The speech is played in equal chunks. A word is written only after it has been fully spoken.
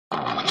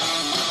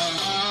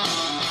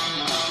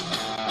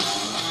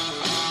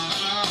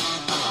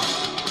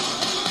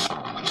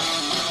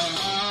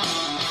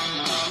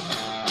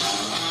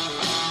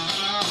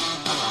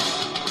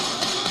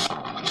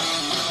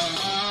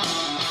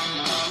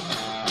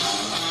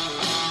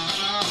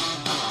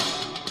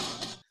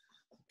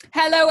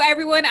Hello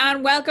everyone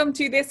and welcome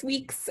to this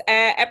week's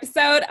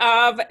episode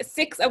of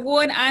 6 of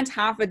One and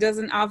Half a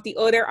Dozen of the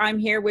Other. I'm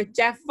here with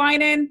Geoff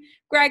Finan,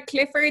 Greg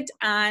Clifford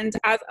and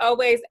as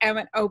always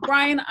Emmet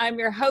O'Brien. I'm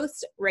your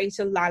host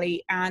Rachel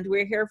Lally and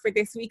we're here for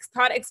this week's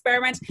thought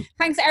experiment.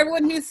 Thanks to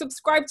everyone who's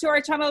subscribed to our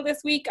channel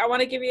this week. I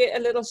want to give you a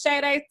little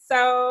shout out.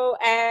 So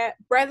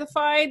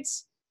Breathified,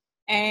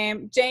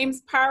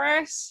 James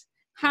Parrott,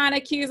 Hannah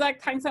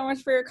Cusack, thanks so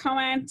much for your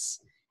comment.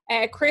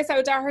 Chris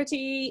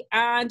O'Doherty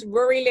and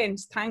Rory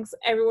Lynch, thanks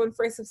everyone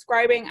for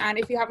subscribing, and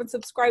if you haven't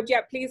subscribed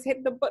yet, please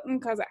hit the button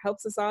because it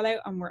helps us all out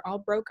and we're all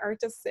broke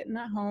artists sitting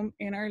at home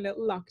in our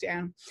little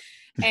lockdown.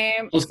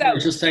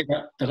 Just say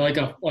that I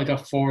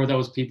got 4 of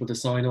those people to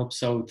sign up,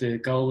 so the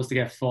goal was to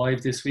get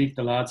 5 this week.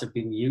 The lads have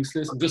been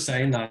useless. I'm just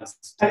saying that.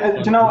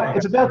 Do you know,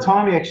 it's about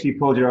time you actually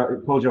pulled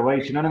your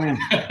weight, you know what I mean?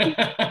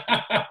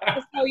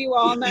 Just so you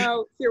all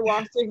know, if you're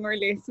watching or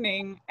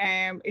listening,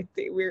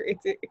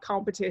 it's a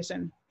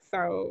competition.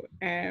 So,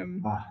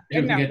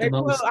 maybe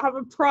we'll have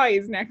a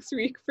prize next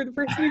week for the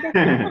person who gets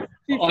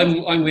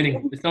I'm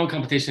winning. It's no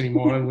competition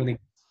anymore. I'm winning.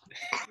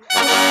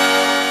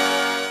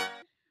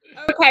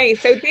 Okay,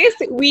 so this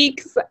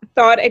week's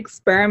thought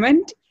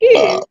experiment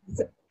is...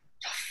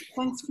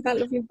 Thanks for that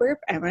lovely burp,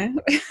 Emma.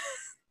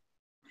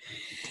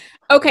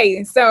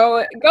 Okay,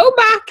 so go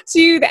back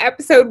to the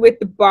episode with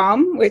the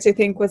bomb, which I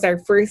think was our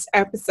first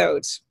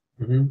episode.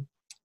 Mm-hmm.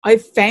 I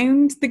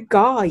found the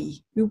guy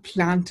who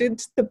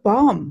planted the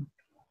bomb.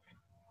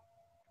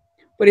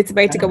 But it's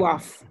about to go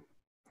off.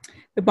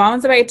 The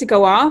bomb's about to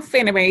go off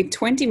in about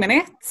 20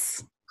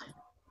 minutes.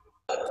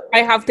 I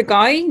have the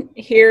guy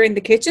here in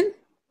the kitchen.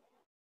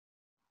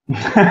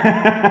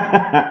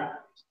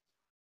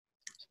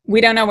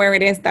 We don't know where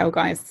it is though,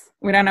 guys.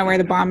 We don't know where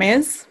the bomb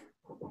is.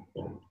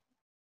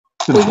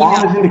 The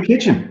bomb is in the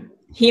kitchen?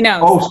 He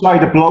knows. Oh, sorry,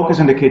 the bloke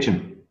is in the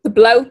kitchen. The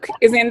bloke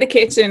is in the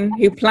kitchen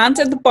who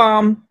planted the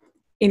bomb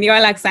in the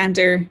ILAC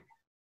Centre.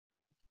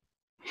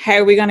 How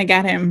are we going to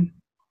get him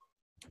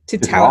to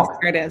tell us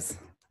where it is?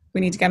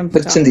 We need to get him to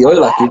It's in the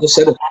oil, you just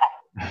said it.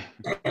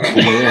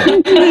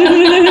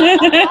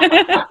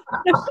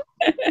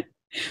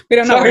 We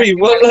don't know. Sorry,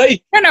 what?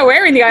 I don't know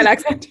where in the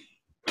ILAC Centre.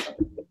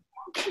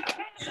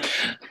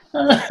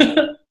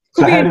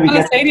 So how do we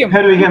get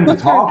him to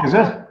talk, is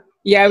it?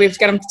 Yeah, we have to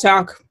get him to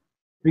talk.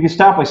 We can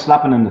start by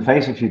slapping him in the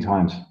face a few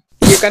times.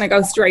 You're going to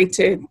go straight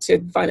to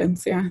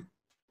violence, yeah?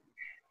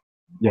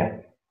 Yeah.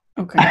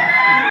 Okay.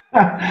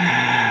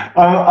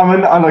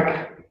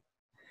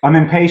 I'm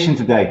impatient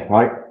today,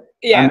 right?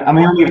 Yeah. And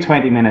we only have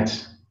 20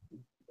 minutes.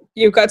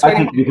 You've got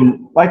 20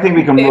 minutes. I think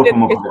we can rough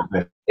him up a little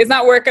bit. It's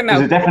not working though.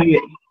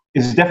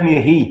 Is it definitely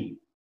a he?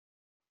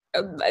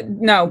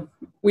 No,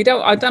 we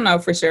don't. I don't know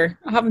for sure.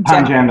 I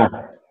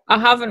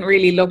haven't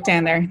really looked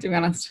down there, to be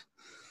honest.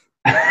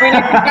 I mean,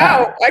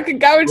 I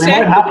could go and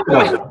check.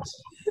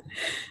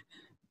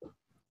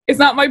 It's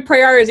not my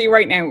priority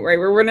right now, right?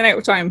 We're running out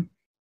of time.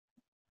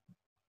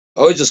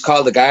 I would just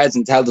call the guards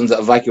and tell them to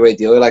evacuate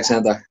the ILAC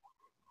Centre.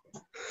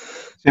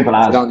 Simple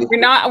as. We're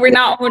not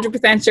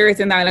 100% sure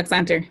it's in the ILAC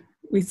Centre.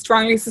 We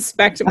strongly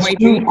suspect it might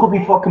be. You could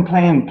be fucking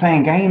playing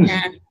games.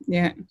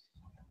 Yeah.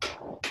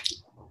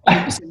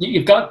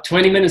 You've got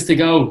 20 minutes to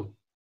go.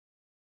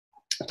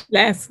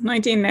 Less,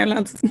 19 now,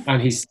 lads.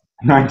 And he's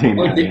 19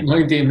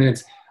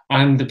 minutes.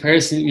 And the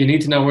person, you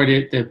need to know where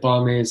the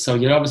bomb is. So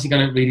you're obviously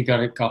got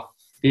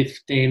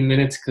 15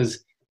 minutes,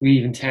 because we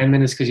even 10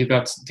 minutes, because you've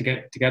got to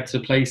get to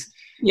the place.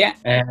 Yeah.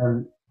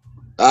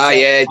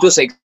 Yeah, just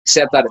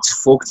accept that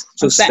it's fucked.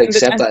 Just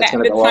accept that it's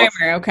going to go off.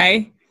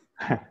 Okay.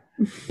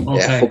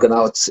 Yeah, fucking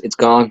out. It's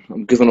gone.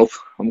 I'm giving up.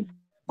 I'm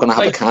going to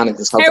have a can in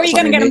this house. How are you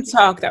going to get him to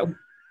talk, though?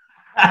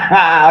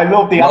 I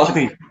love the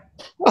apathy.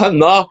 I'm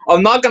not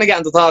going to get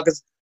him to talk.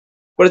 Cause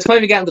by the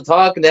time you get him to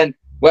talk, and then,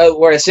 well,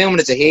 we're assuming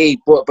it's a he,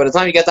 but by the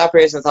time you get that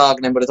person to talk,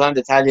 and then by the time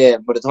they tell you,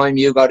 by the time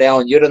you go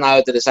down, you don't know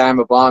how to disarm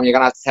a bomb, you're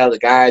going to have to tell the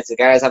guards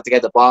have to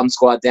get the bomb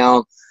squad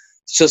down.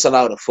 It's just a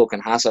lot of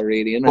fucking hassle,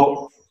 really, isn't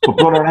it? But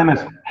Brother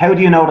Emmet, how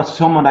do you know that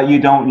someone that you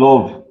don't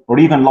love or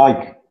even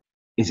like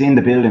is in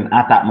the building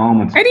at that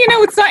moment? How do you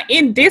know it's not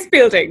in this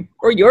building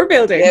or your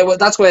building? Yeah, well,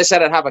 that's why I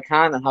said I'd have a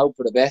can and hope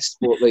for the best.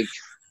 But like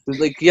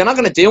you're not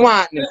going to do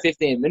that in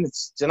 15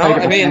 minutes. Do you know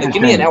what I mean? Like,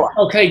 give me an hour.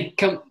 Okay,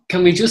 can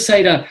we just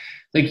say that,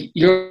 like,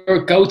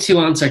 your go-to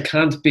answer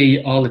can't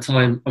be all the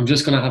time, I'm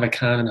just going to have a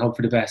can and hope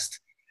for the best.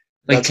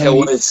 Like, that's how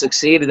I've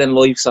succeeded in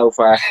life so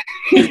far.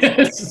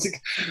 Yes.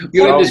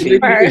 You're in this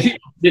really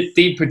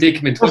deep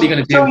predicament. What are you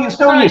going to do?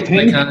 So you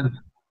think.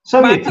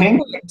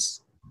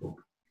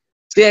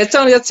 Yeah, it's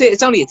only a 10.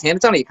 It's only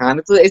a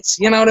can. It's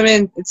you know what I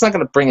mean? It's not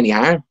going to bring any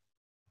harm.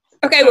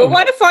 Okay, well,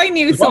 what if I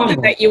knew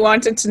something that you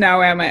wanted to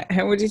know, Emma?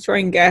 How would you try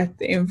and get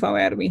the info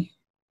out of me?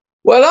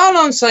 Well,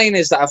 all I'm saying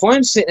is that if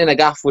I'm sitting in a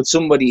gaff with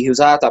somebody who's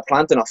out there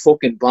planting a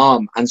fucking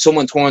bomb and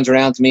someone turns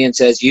around to me and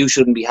says, you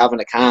shouldn't be having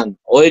a can,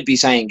 I'd be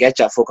saying, get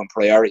your fucking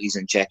priorities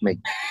in check, mate.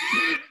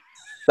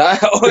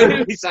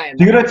 I'd be saying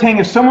the other thing,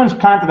 if someone's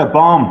planted a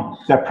bomb,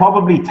 they're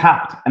probably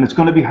tapped, and it's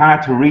going to be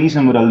hard to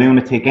reason with a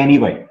lunatic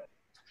anyway.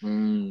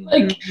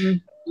 Like,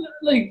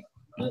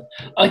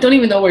 I don't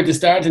even know where to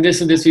start in this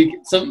one this week.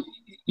 So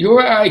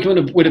you're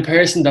arguing with a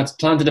person that's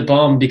planted a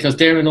bomb because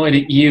they're annoyed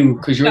at you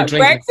because you're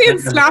drinking.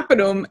 Greg's slapping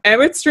him.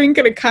 Emmett's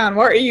drinking a can.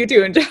 What are you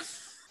doing, Geoff?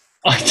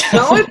 I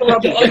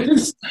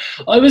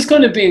was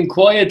kind of being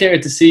quiet there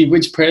to see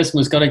which person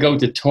was going to go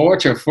to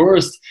torture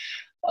first.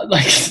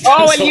 Like,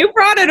 oh, well, you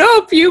brought it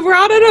up. You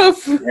brought it up.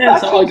 Yeah,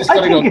 so I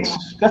think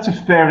that's a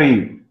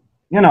very,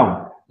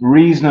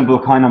 reasonable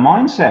kind of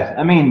mindset.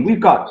 I mean, we've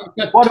got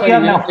what do we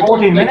have now?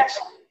 14 minutes.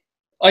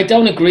 I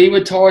don't agree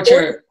with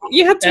torture.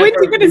 You had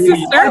 20 minutes to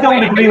start. I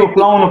don't agree with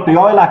blowing up the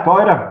Ilac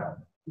either.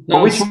 No,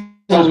 but which one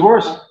was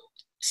worse?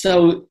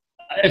 So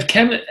if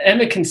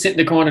Emmet can sit in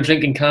the corner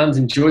drinking cans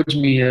and judge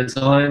me as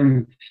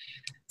I'm.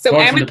 So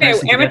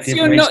Emmett's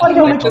doing nothing. I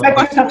don't expect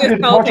you to have to do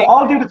the torture.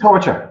 I'll do the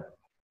torture.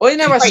 I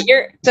never said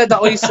that.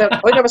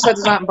 I never said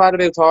there's nothing bad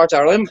about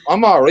torture.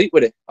 I'm all right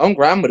with it. I'm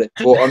grand with it.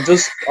 But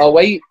I'll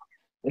wait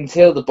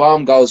until the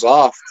bomb goes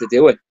off to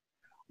do it.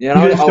 You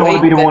know, you just don't want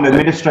to be the one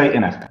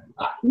administrating it.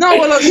 No,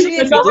 well, I'll see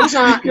if he does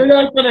that. You're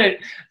not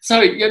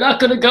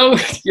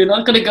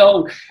gonna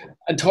go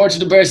and torture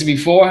the person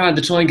beforehand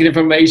to try and get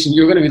information.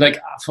 You're gonna be like,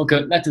 fuck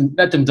it, let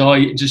them die,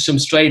 and just jump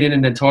straight in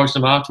and then torture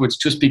them afterwards,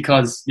 just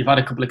because you've had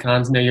a couple of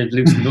cans and now you're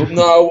loosened up.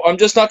 No, I'm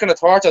just not gonna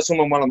torture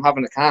someone while I'm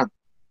having a can.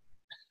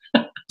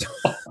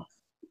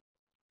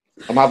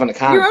 I'm having a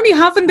can. You're only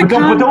having the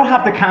can. But don't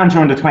have the can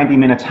during the 20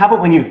 minutes. Have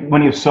it when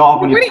you've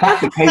solved, when you've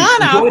cracked the case.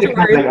 Enjoy the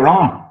can later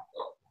on.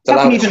 You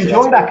can even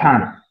enjoy that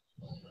can.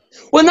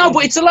 Well, no,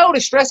 but it's a load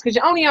of stress because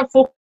you only have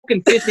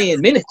fucking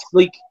 15 minutes.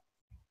 Like,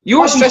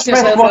 you're stressing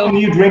yourself out.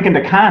 You drinking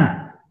the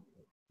can.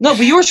 No,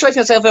 but you're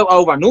stressing yourself out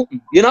over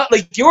nothing. You're not,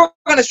 like, you're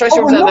going to stress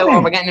yourself out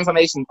over getting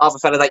information off a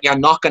fella that you're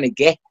not going to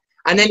get.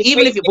 And then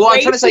even if you, what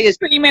I'm trying to say is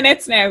 3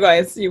 minutes now,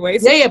 guys. You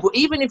wasted. Yeah, but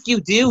even if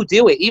you do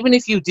it, even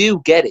if you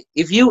do get it,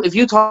 if you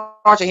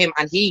torture him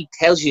and he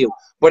tells you,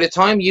 by the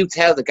time you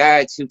tell the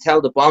guards who tell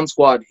the bomb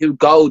squad who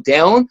go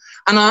down,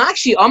 and I'm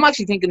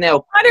actually thinking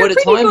now, by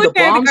the time the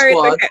bomb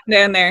squad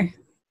down there.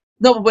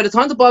 No, but by the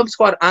time the bomb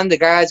squad and the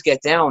guards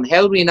get down,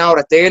 how do we know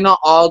that they're not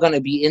all going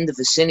to be in the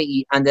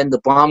vicinity and then the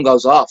bomb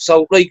goes off?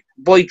 So, like,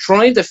 by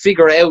trying to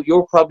figure out,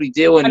 you're probably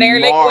doing and they're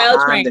more like well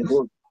harm trained. than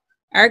good.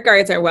 Our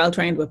guards are well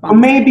trained with bombs. Well,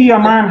 maybe your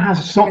man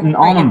has something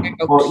on him,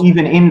 or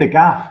even in the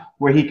gaff,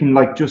 where he can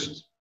like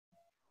just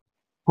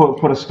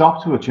put a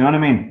stop to it. You know what I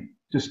mean?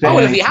 Just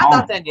if he had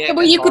that, then yeah.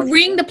 But you could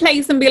ring the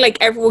place and be like,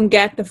 "Everyone,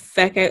 get the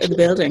feck out of the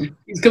building."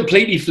 He's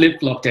completely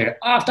flip-flopped there.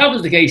 If that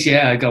was the case,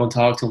 yeah, I'd go and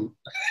talk to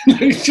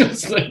him.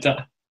 Just like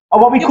that. Oh,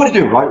 what we could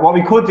do, right? What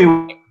we could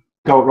do,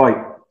 go right,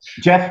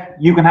 Geoff.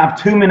 You can have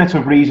 2 minutes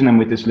of reasoning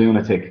with this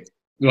lunatic.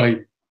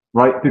 Right.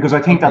 Right, because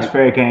I think that's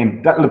fair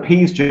game. That'll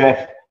appease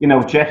Geoff. You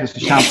know, Geoff is the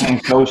champagne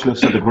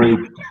socialist of the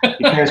group.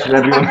 He cares for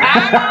everyone.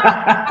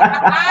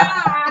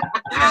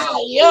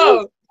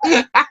 Yo!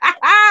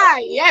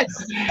 Yes!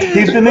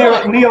 He's the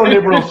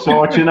neoliberal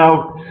sort, you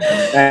know.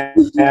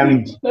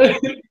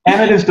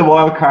 Emmet is the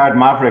wild card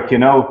maverick, you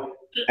know.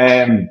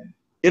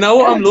 You know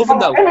what I'm loving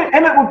though?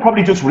 Emmet would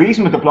probably just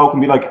reason with the bloke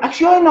and be like,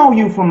 actually, I know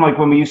you from like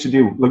when we used to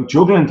do like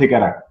juggling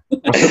together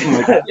or something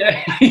like that.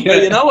 Yeah.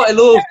 You know what I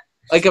love?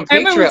 I can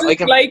picture it.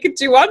 Like, do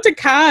you want a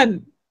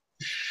can?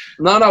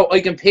 No, I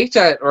can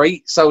picture it,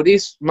 right? So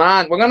this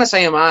man, we're going to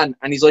say a man,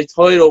 and he's like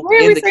tied up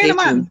in the kitchen.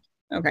 Man?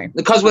 Okay.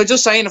 Because we're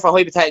just saying it for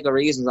hypothetical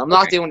reasons. I'm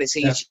not doing this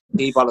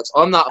CHD bollocks.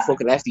 I'm not a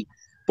fucking lefty.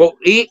 But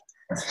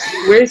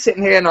we're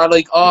sitting here and we're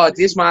like, oh,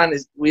 this man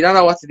we don't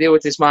know what to do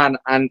with this man.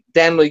 And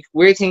then like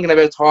we're thinking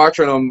about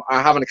torturing him or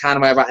having a can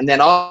or whatever. And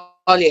then all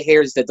you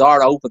hear is the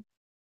door open.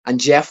 And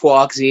Geoff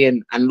walks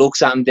in and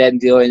looks at him dead in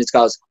the eye and just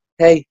goes,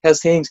 hey, how's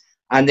things?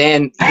 And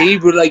then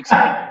he'd be like,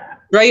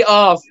 straight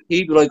off,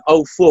 he'd be like,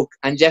 oh, fuck.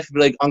 And Geoff would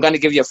be like, I'm going to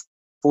give you a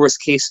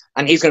first kiss.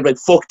 And he's going to be like,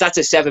 fuck, that's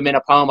a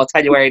 7-minute poem. I'll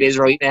tell you where it is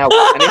right now.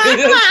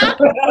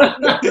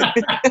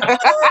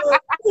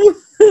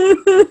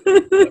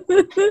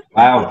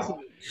 Wow.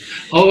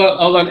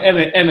 Hold on,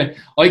 Emmet.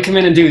 I come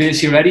in and do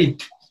this. You ready?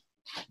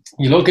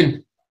 You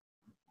looking?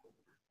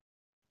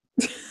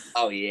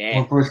 Oh, yeah.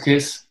 One first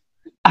kiss.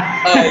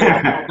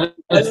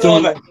 That's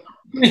done.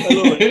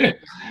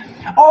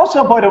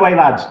 Also, by the way,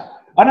 lads,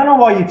 I don't know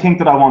why you think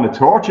that I want to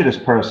torture this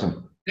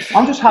person.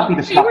 I'm just happy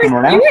to slap them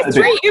around a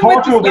bit.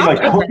 Torture will be like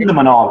cutting them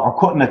and all, or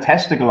cutting a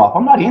testicle off.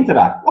 I'm not into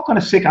that. What kind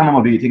of sick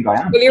animal do you think I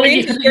am? Well,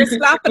 you're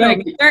slapping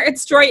him.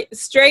 It's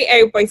straight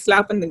out by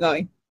slapping the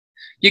guy.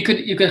 You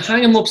could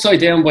hang him upside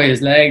down by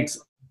his legs,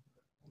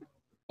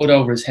 put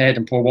over his head,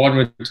 and pour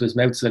water into his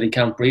mouth so that he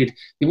can't breathe.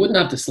 You wouldn't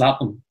have to slap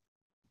him.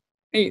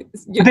 But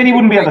then he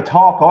wouldn't be able to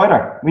talk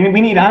either. We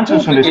need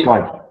answers from this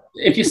guy.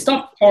 If you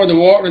stop pouring the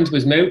water into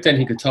his mouth, then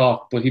he could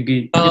talk. But he'd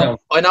be, you know.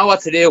 I know what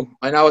to do.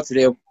 What? I know what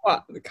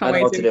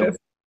to do.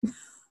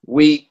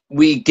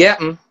 We get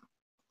him,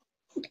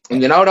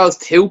 and you know those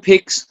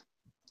toothpicks?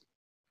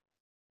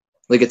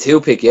 Like a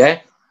toothpick, yeah?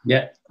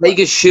 Yeah. Take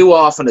his shoe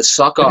off and his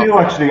sock off. I do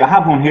actually. I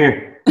have one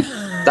here.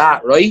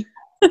 That, right?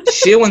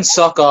 Shoe and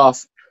sock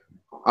off,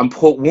 and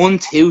put one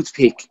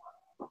toothpick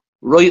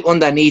right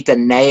underneath the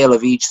nail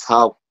of each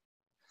toe.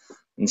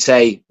 And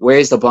say,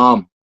 where's the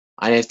bomb?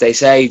 And if they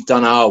say,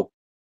 don't know,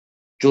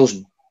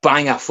 just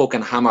bang a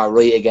fucking hammer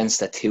right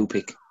against a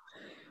toothpick.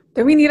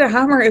 Then we need a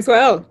hammer as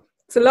well.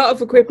 It's a lot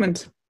of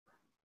equipment.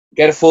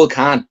 Get a full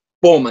can,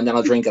 boom, and then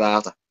I'll drink it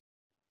after.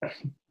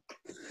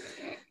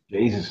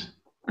 Jesus.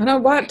 I know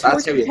what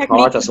torture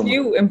technique do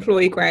you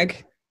employ,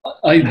 Greg?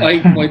 I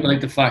quite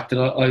like the fact that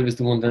I was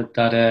the one that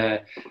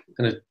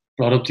kind of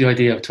brought up the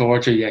idea of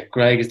torture. Yet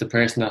Greg is the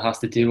person that has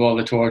to do all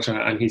the torture,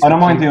 and he's. I don't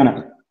mind doing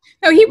it.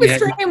 No, he was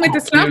trying with the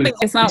slapping.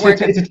 It's not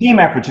working. It's a team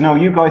effort, you know.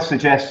 You guys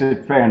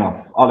suggested, fair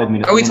enough. I'll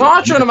admit it. Are we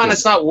torturing him and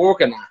it's not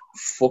working?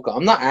 Fuck it.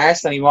 I'm not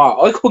arsed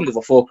anymore. I couldn't give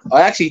a fuck.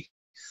 I actually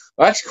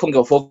couldn't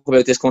give a fuck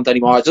about this cunt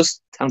anymore. I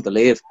just tell him to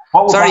leave.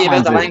 Sorry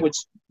about the language.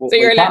 So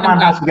you're letting him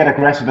has to get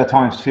aggressive at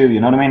times too, you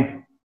know what I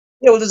mean?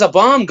 Yeah, well, there's a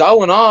bomb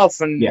going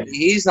off and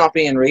he's not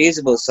being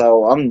reasonable,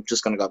 so I'm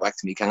just going to go back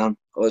to me can.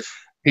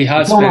 He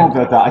has. I don't know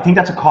about that. I think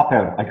that's a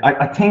cop-out.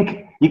 I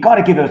think you got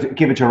to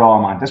give it your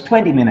all, man. There's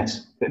 20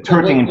 minutes.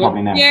 13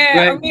 probably now.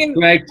 Yeah,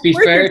 Greg,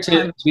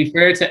 to be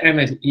fair to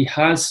Emmet, he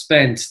has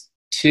spent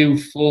 2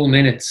 full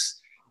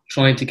minutes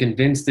trying to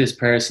convince this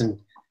person.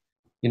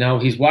 You know,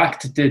 he's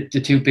whacked the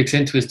toothpicks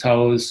into his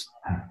toes.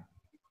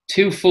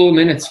 2 full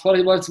minutes.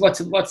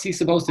 What's he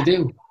supposed to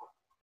do?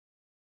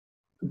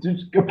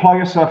 Just apply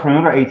yourself for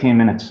another 18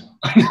 minutes.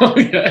 I know,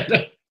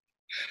 yeah.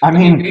 I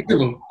mean,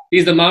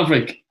 he's the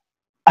maverick.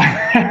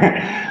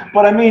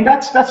 But I mean,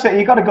 that's it.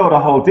 You got to go the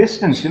whole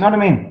distance. You know what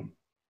I mean?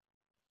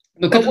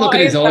 Look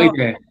at his eye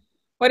there.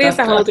 What is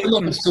the whole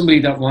distance? Somebody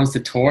that wants to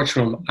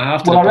torture him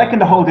after. Well, I reckon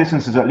the whole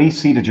distance is at least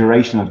see the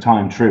duration of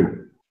time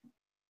through.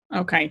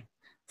 Okay,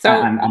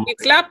 so we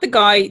slapped the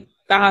guy.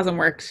 That hasn't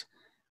worked.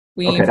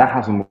 Okay, that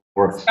hasn't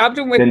worked. Stabbed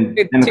him with then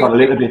it got a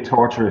little bit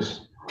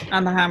torturous.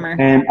 And the hammer.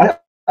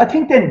 I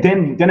think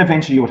then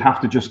eventually you would have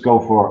to just go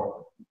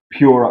for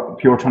pure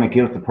trying to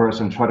guilt the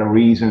person, try to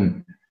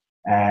reason,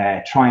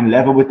 try and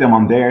level with them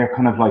on their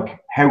kind of like,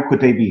 how could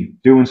they be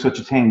doing such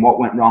a thing? What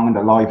went wrong in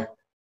their life?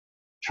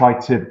 Try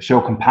to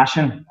show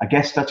compassion. I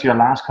guess that's your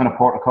last kind of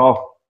port of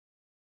call.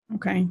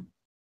 Okay.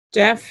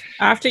 Geoff,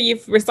 after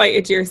you've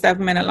recited your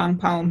 7-minute long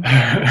poem.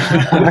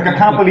 Like, I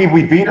can't believe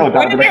we vetoed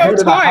that.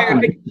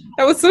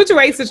 That was such a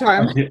waste of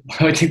time.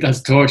 I think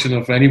that's torture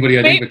enough for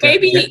anybody.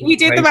 Maybe we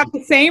did them at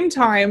the same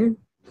time.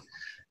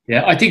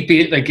 Yeah, I think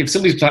if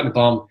somebody's planting a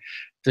bomb,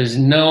 there's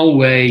no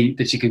way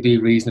that you could be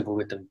reasonable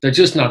with them. They're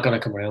just not going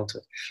to come around to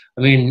it.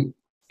 I mean,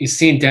 you've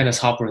seen Dennis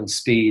Hopper in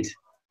Speed.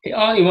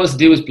 All he wants to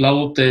do is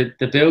blow up the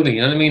building,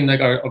 you know what I mean? Like,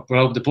 or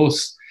blow up the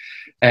bus.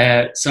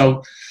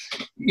 So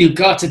you've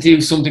got to do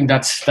something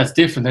that's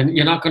different. And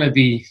you're not going to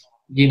be,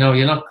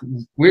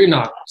 we're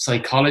not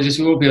psychologists.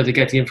 We won't be able to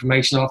get the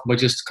information off by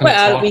just kind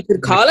of talk. We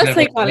could call a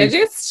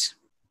psychologist.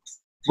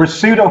 We're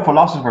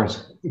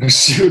pseudo-philosophers. We're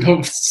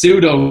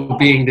pseudo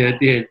being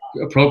the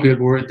appropriate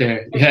word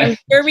there. Yeah. I'm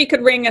sure we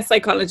could ring a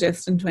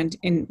psychologist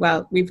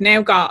we've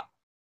now got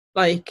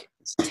like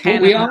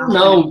 10. We all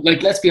know,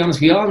 like, let's be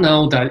honest, we all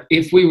know that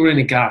if we were in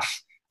a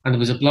gaff and there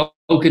was a bloke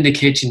in the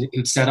kitchen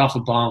who'd set off a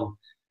bomb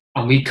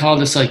and we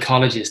called a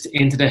psychologist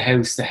into the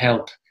house to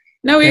help.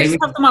 No, we just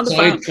have them on the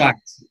phone.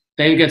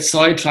 They would get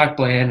sidetracked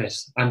by Emmet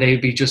and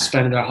they'd be just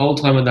spending their whole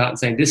time on that and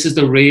saying, this is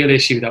the real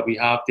issue that we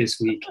have this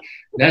week.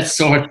 Let's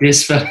sort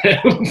this fella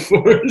out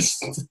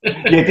first.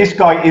 Yeah, this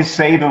guy is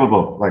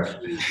savable. Like,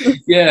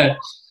 yeah.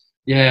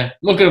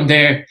 Look at him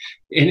there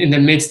in the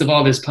midst of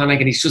all this panic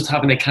and he's just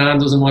having a can,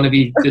 doesn't want to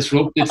be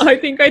disrupted. I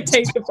think I'd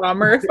take the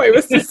bomber if I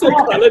was the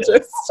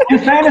psychologist. In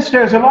fairness,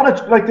 there's a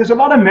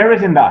lot of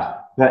merit in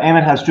that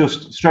Emmet has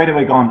just straight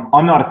away gone,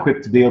 I'm not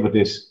equipped to deal with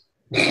this.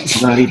 I'm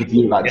going to leave it to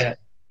you lads. Yeah.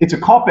 It's a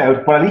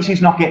cop-out, but at least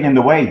he's not getting in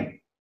the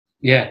way.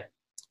 Yeah.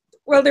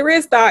 Well, there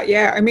is that,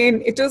 yeah. I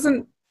mean, it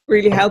doesn't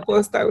really help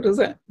us, though, does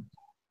it?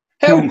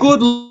 How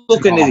good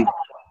looking is he?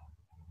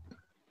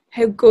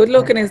 How good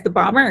looking is the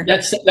bomber?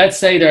 Let's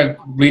say they're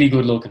really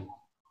good looking.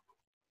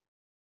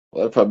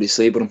 Well, I'd probably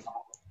sleep with him.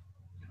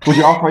 Would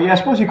you offer? Yeah, I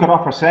suppose you could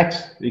offer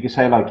sex. You could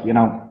say, like,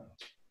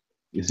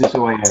 is this a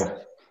way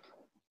out?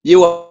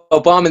 You are a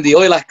bomb in the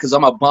eye, like, because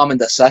I'm a bomb in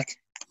the sack.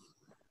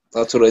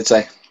 That's what I'd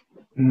say.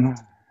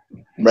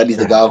 Ready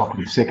to go.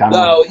 Sick animal.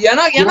 No, you're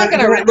not going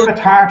to. You're a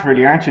tart,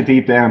 really, aren't you?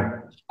 Deep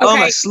down.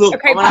 Okay,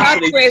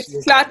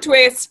 plot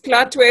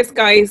twist,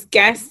 guys.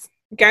 Guess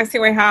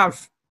who I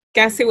have.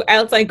 Guess who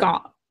else I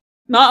got.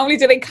 Not only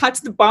did I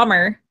catch the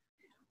bomber,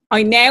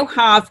 I now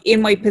have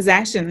in my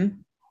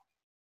possession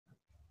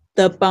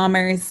the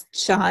bomber's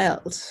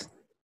child.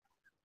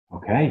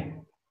 Okay.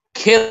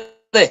 Kill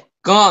it.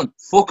 Gone.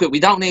 Fuck it. We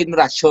don't need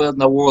that child in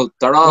the world.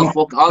 They're all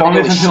fucking. Don't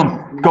listen to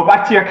him. Go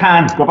back to your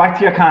can. Go back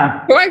to your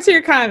can.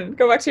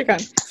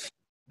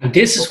 And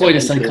this is why the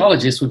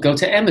psychologist would go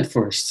to Emmet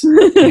first.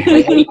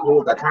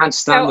 I can't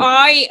stand it.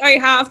 I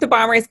have the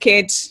bomber's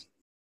kid,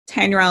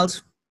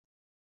 10-year-old.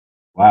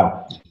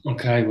 Wow.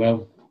 Okay,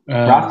 well.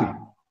 Crafty.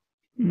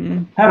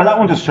 How did that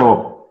one just show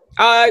up?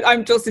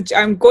 I'm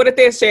good at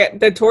this shit.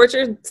 The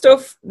torture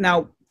stuff,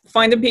 no.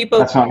 Finding people.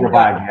 That's not your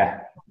bag,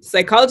 yeah.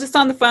 Psychologist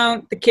on the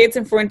phone, the kids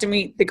in front of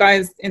me, the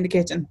guys in the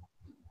kitchen.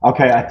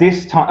 Okay, at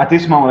this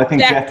moment, I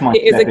think Geoff might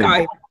is a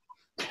guy.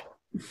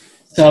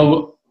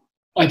 So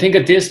I think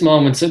at this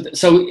moment, so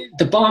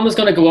the bomb is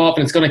going to go off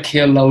and it's going to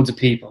kill loads of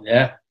people.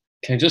 Yeah.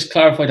 Can I just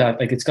clarify that?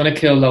 Like, it's going to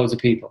kill loads of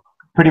people.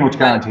 Pretty much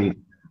guaranteed.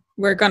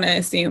 We're going to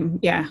assume,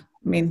 yeah.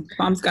 I mean, the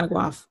bomb's going to go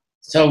off.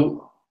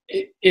 So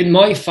in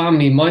my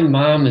family, my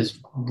mom is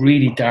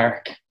really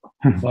dark.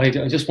 Right?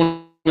 I just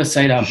want to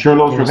say that. She sure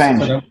loves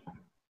revenge.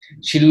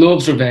 She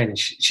loves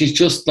revenge. She's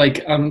just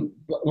like,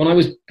 when I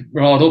was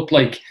brought up,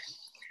 like,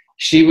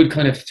 she would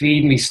kind of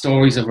feed me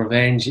stories of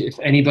revenge if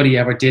anybody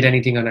ever did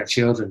anything on her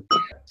children.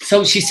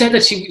 So she said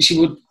that she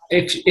would,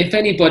 if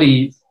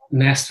anybody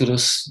messed with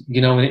us, you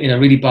know, in a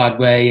really bad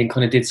way and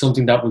kind of did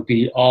something that would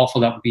be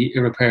awful, that would be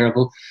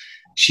irreparable,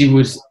 she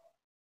would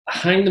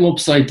hang them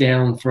upside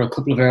down for a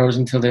couple of hours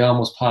until they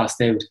almost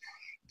passed out.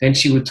 Then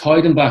she would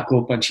tie them back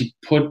up and she'd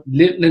put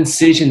little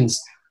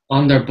incisions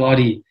on their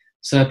body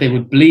so that they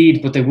would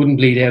bleed, but they wouldn't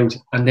bleed out.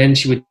 And then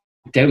she would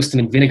douse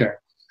them in vinegar.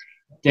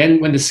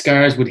 Then when the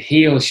scars would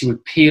heal, she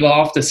would peel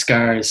off the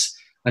scars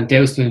and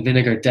douse them in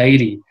vinegar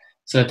daily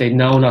so that they'd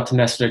know not to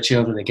mess with their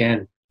children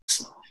again.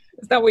 Is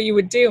that what you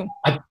would do?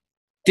 At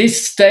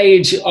this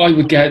stage, I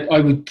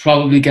would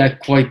probably get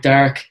quite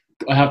dark.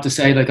 I have to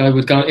say, like, I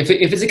would go, if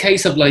it's a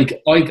case of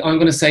like, I'm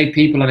going to save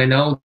people and I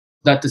know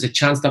that there's a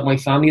chance that my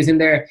family is in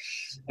there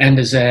and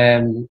there's,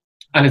 and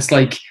it's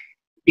like,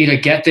 either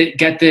get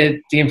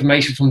the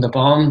information from the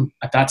bomb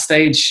at that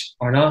stage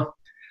or not.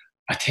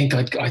 I think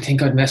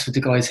I'd mess with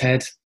the guy's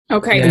head.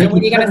 Okay, yeah. so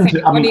what are you going to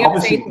say? What are you going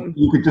to say to him?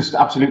 You could just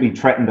absolutely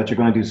threaten that you're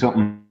going to do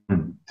something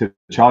to the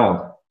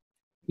child.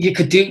 You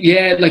could do,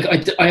 yeah. Like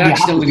I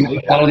actually don't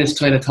really follow this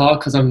train of thought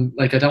because I'm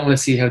like, I don't want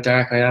to see how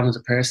dark I am as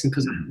a person,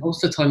 because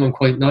most of the time I'm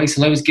quite nice,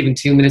 and I was given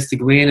 2 minutes to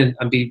go in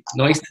and be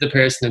nice to the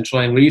person and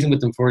try and reason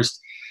with them first.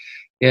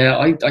 Yeah,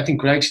 I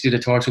think Greg should do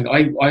the torturing.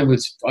 I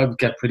would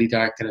get pretty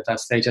dark then at that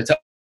stage.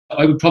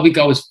 I would probably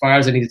go as far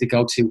as I needed to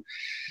go to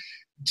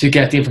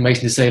get the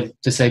information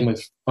to save my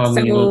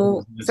family.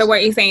 So what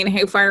are you saying?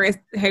 How far is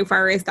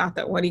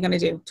that? What are you going to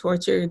do?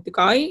 Torture the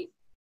guy?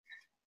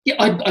 Yeah,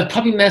 I'd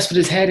probably mess with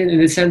his head in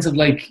the sense of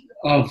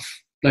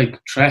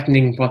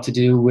threatening what to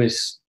do with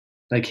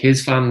like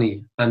his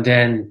family, and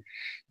then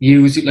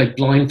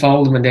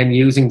blindfold him and then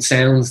using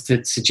sounds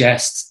to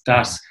suggest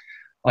that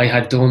I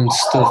had done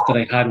stuff that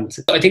I hadn't.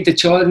 I think the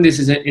child in this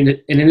is an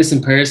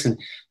innocent person,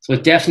 so I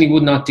definitely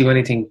would not do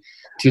anything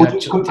to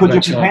that child. Could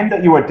you pretend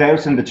that you were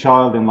dousing the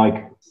child in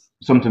like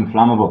something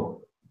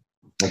flammable,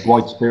 like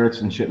white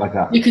spirits and shit like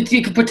that? You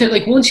could pretend,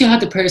 like, once you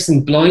had the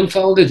person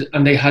blindfolded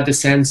and they had the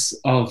sense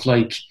of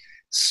like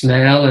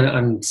smell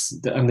and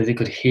they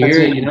could hear,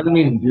 you know what I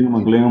mean? Doom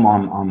and gloom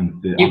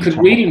on the. You could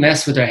really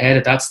mess with their head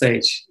at that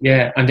stage,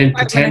 yeah, and then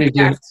pretend.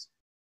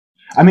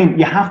 I mean,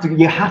 you have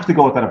to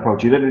go with that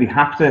approach. You literally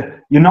have to.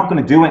 You're not going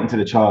to do anything to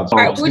the child.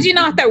 So would you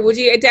not, though? Would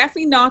you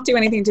definitely not do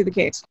anything to the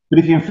kid? But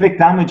if you inflict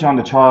damage on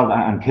the child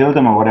and kill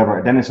them or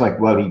whatever, then it's like,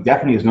 well, he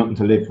definitely has nothing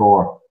to live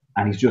for,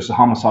 and he's just a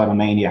homicidal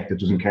maniac that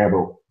doesn't care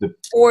about the.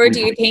 Or do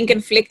you think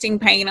inflicting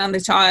pain on the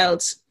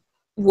child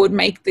would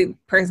make the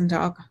person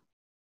talk?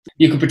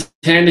 You could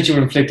pretend that you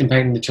were inflicting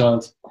pain on the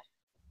child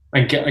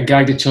and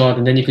gag the child,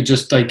 and then you could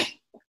just like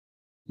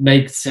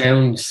make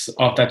sounds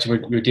off that you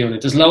were doing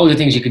it. There's loads of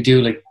things you could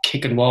do, like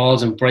kicking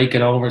walls and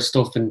breaking over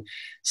stuff and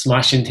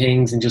smashing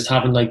things, and just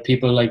having like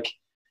people like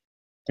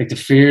the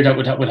fear that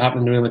would happen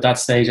in the room at that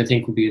stage, I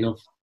think would be enough.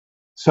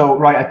 So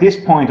right at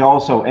this point,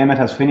 also Emmet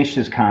has finished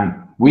his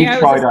can. We've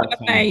tried our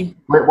thing.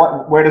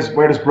 Where does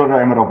brother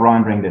Emmet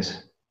O'Brien bring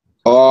this?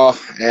 Oh,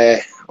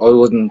 I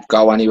wouldn't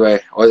go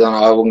anywhere. I don't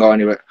know. I wouldn't go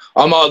anywhere.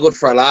 I'm all good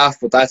for a laugh,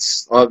 but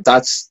that's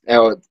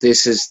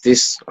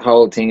this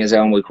whole thing is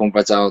out of my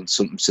comfort zone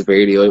something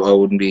severely. I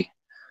wouldn't be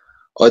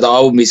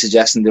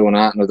suggesting doing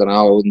that, and I don't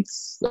know.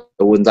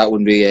 I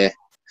wouldn't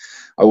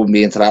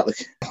be into that.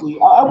 Like,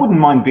 I wouldn't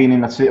mind being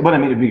in that. Well, I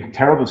mean, it'd be a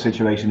terrible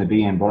situation to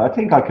be in, but I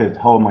think I could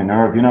hold my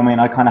nerve. You know what I mean?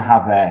 I kind of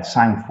have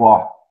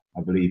sang-froid,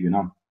 I believe. You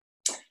know,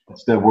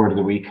 that's the word of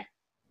the week.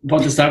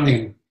 What does that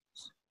mean?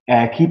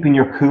 Keeping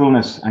your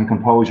coolness and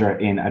composure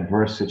in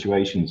adverse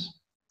situations.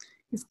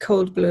 He's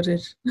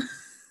cold-blooded.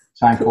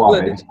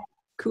 Sang-froid.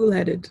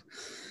 Cool-headed.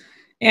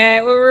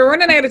 Yeah, well, we're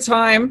running out of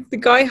time. The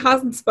guy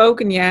hasn't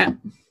spoken yet.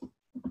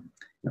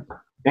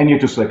 Then you're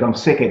just like, I'm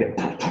sick of it.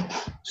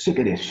 Sick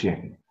of this shit.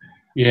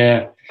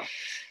 Yeah.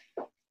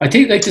 I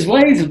think like there's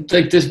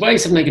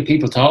ways of making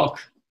people talk.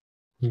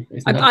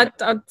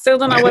 I still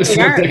don't know what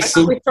they are.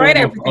 We've tried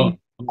everything.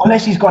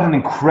 Unless he's got an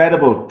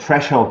incredible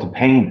threshold to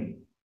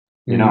pain,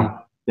 you know,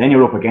 then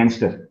you're up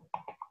against it.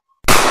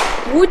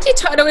 Would you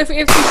if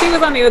she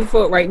was on the other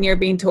foot, right, and you're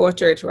being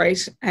tortured, right?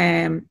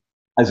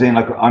 As in,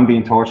 like, I'm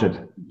being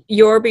tortured.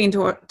 You're being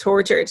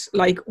tortured.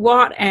 Like,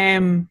 what?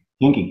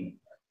 Kinky.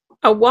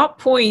 At what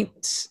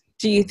point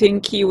do you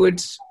think you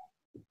would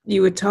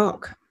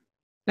talk?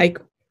 Like,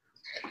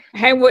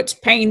 how much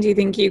pain do you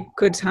think you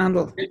could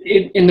handle?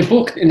 In the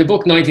book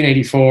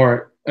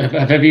 1984,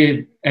 have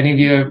any of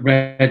you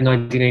read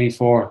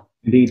 1984?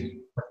 Indeed.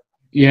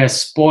 Yeah,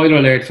 spoiler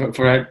alert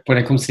for when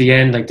it comes to the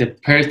end. Like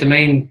the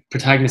main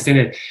protagonist in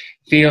it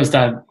feels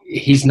that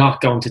he's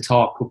not going to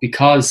talk, but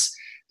because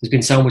there's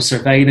been so much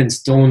surveillance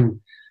done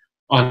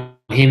on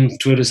him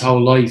through his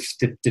whole life.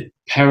 The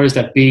powers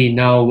that be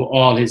know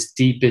all his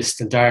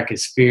deepest and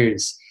darkest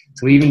fears.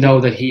 So even though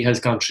that he has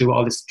gone through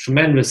all this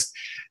tremendous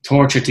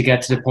torture to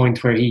get to the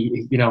point where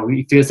he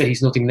feels that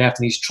he's nothing left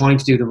and he's trying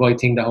to do the right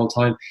thing the whole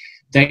time,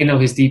 they know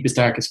his deepest,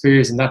 darkest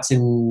fears, and that's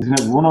in... Isn't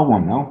it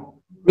 101, no?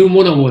 Room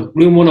 101.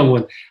 Room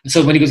 101.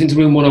 So when he goes into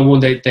room 101,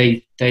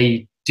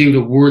 they do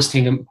the worst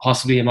thing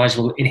possibly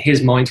imaginable in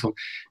his mind to him.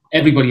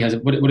 Everybody has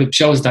it. What it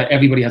shows is that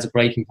everybody has a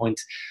breaking point.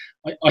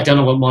 I don't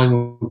know what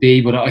mine would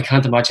be, but I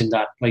can't imagine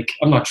that. Like,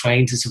 I'm not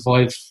trained to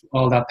survive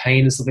all that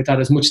pain and stuff like that.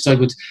 As much as I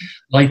would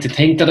like to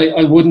think that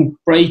I wouldn't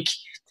break.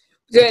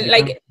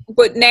 Like,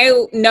 but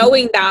now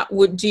knowing that,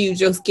 would you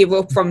just give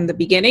up from the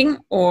beginning,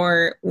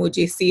 or would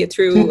you see it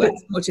through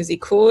as much as you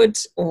could?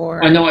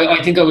 Or I know.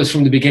 I think I was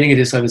from the beginning of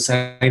this. I was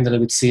saying that I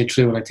would see it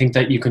through, and I think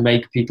that you can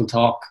make people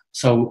talk.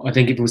 So I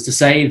think if it was to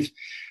save.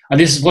 And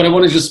this is what I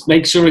want to just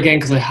make sure again,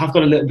 because I have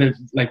got a little bit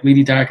like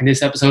really dark in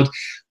this episode,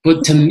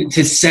 but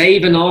to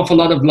save an awful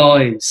lot of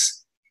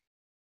lives,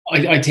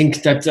 I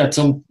think that at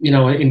some,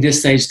 in this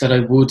stage that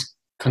I would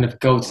kind of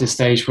go to the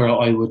stage where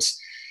I would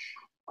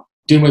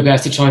do my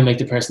best to try and make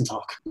the person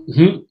talk.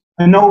 Mm-hmm.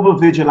 A noble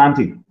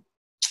vigilante.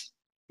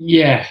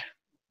 Yeah.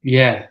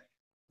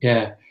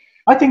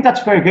 I think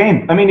that's fair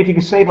game. I mean, if you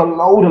can save a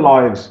load of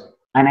lives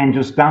and then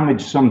just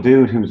damage some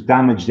dude who's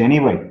damaged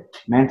anyway,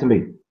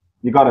 mentally,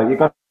 you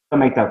gotta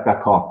make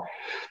that call.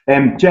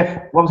 Geoff,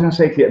 what was I going to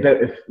say to you about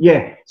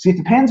see, it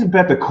depends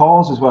about the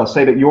cause as well.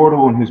 Say that you're the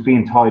one who's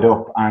being tied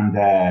up and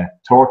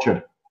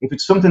tortured. If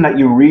it's something that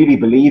you really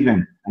believe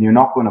in and you're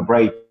not going to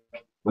break,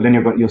 well, then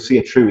you'll see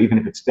it through, even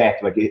if it's death.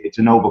 Like, it's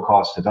a noble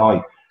cause to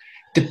die.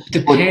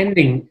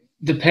 Depending,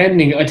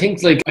 I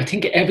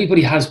think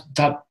everybody has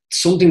that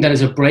something that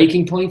is a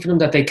breaking point for them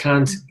that they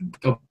can't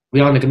go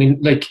beyond. Like, I mean,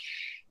 like,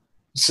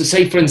 so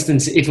say for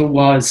instance, if it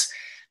was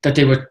that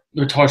they were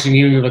torturing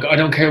you, you're like, I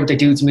don't care what they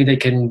do to me, they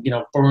can,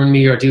 burn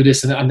me or do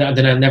this, and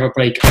then I'll never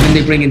break. And then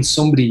they bring in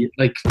somebody,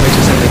 like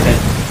Rachel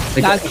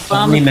said, like a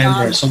family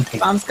member or something.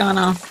 Bomb's gone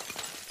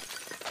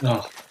off.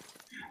 No.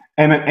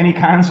 Emmet, any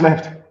cans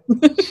left?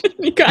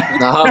 You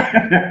can't. No.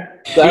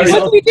 What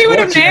do we do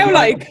with him now?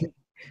 Like,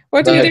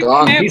 what do we do with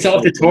him now? He's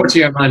off the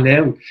torture man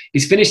now.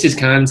 He's finished his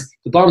cans.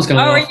 The bomb's gone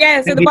off. Oh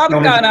yeah, so the bomb's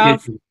gone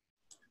off.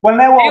 Well,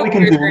 now all we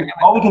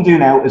can do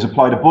now is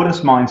apply the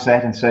Buddhist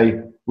mindset and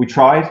say, we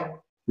tried.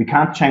 We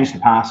can't change the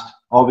past.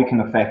 All we can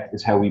affect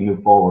is how we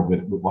move forward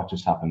with what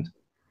just happened.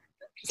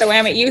 So,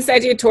 Emmet, you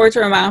said you'd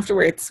torture him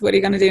afterwards. What are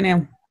you going to do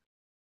now?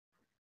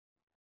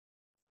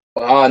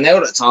 Oh, now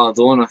that it's all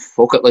done,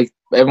 fuck it. Like,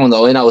 everyone that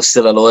I know is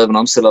still alive and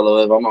I'm still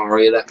alive. I'm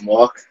alright. Let him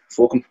walk.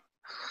 Fuck him.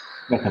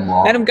 Let him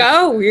walk. Let him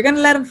go. You're going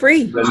to let him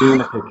free.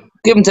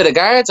 Give him to the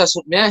guards or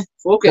something, yeah.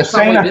 Fuck it.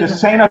 There's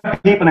saying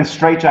people in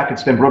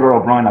straitjackets than Brother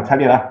O'Brien, I'll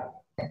tell you that.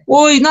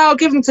 Why, no,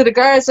 give him to the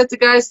guards. Let the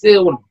guards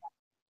deal with him.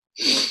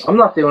 I'm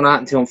not doing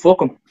that until I'm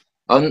fucking.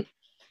 I don't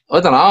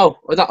know.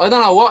 I don't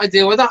know what I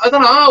do. I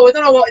don't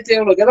know what I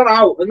do. Like, I don't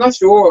know. I'm not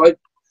sure.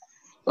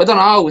 I don't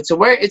know.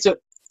 It's a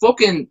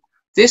fucking.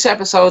 This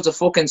episode's a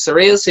fucking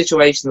surreal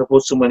situation to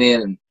put someone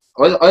in.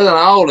 I don't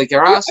know. Like,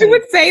 you're asking. I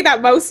would say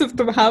that most of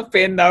them have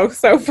been though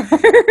so far.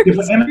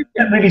 Emmet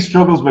really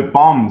struggles with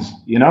bombs.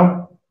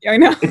 Yeah, I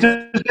know. It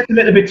just gets a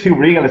little bit too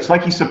real. It's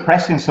like he's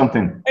suppressing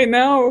something. I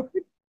know.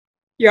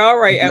 You're all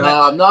right,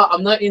 Emmet. No,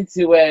 I'm not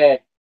into.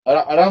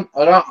 I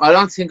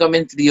don't think I'm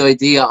into the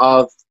idea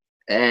of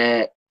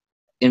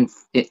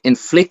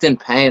inflicting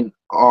pain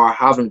or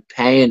having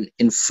pain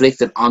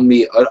inflicted on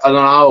me. I don't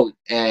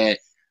know.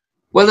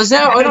 Well, there's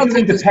no. I don't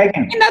think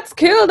and that's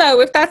cool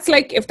though. If that's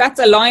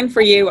a line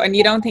for you, and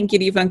you don't think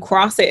you'd even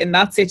cross it in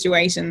that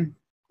situation,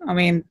 I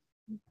mean,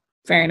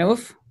 fair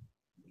enough.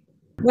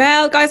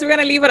 Well, guys, we're going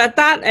to leave it at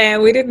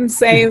that. We didn't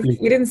save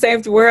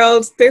the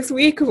world this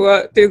week,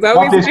 but there's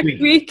always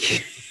next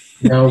week.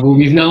 No, but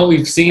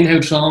we've seen how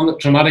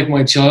traumatic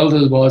my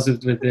childhood was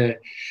with the,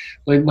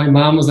 like, my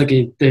mom was like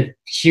the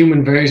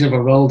human version of a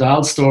Roald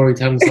Dahl story,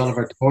 telling us all of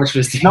her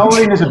torturous things.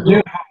 Noreen is a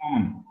beautiful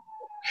woman.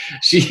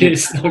 She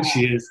is. No,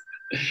 she is.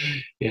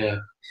 Yeah.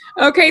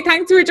 Okay,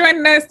 thanks for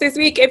joining us this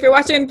week. If you're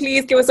watching,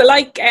 please give us a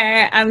like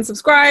and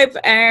subscribe,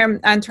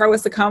 and throw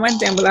us a comment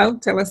down below.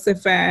 Tell us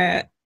if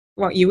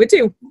what you would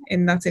do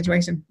in that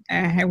situation.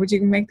 How would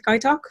you make the guy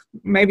talk?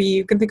 Maybe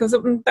you can think of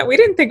something that we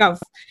didn't think of.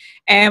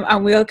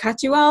 And we'll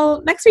catch you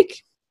all next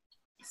week.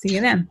 See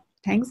you then.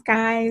 Thanks,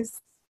 guys.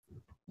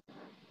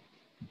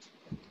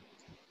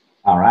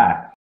 All right.